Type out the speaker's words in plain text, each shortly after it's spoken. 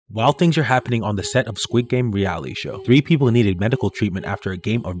While things are happening on the set of Squid Game reality show, 3 people needed medical treatment after a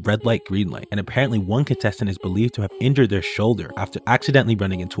game of red light, green light, and apparently one contestant is believed to have injured their shoulder after accidentally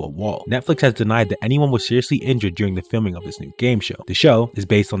running into a wall. Netflix has denied that anyone was seriously injured during the filming of this new game show. The show is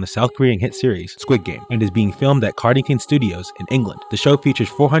based on the South Korean hit series Squid Game and is being filmed at Cardington Studios in England. The show features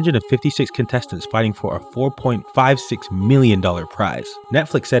 456 contestants fighting for a $4.56 million prize.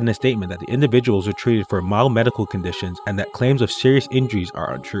 Netflix said in a statement that the individuals were treated for mild medical conditions and that claims of serious injuries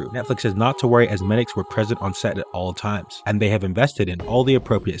are untrue. Netflix says not to worry as medics were present on set at all times, and they have invested in all the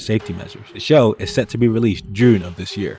appropriate safety measures. The show is set to be released June of this year.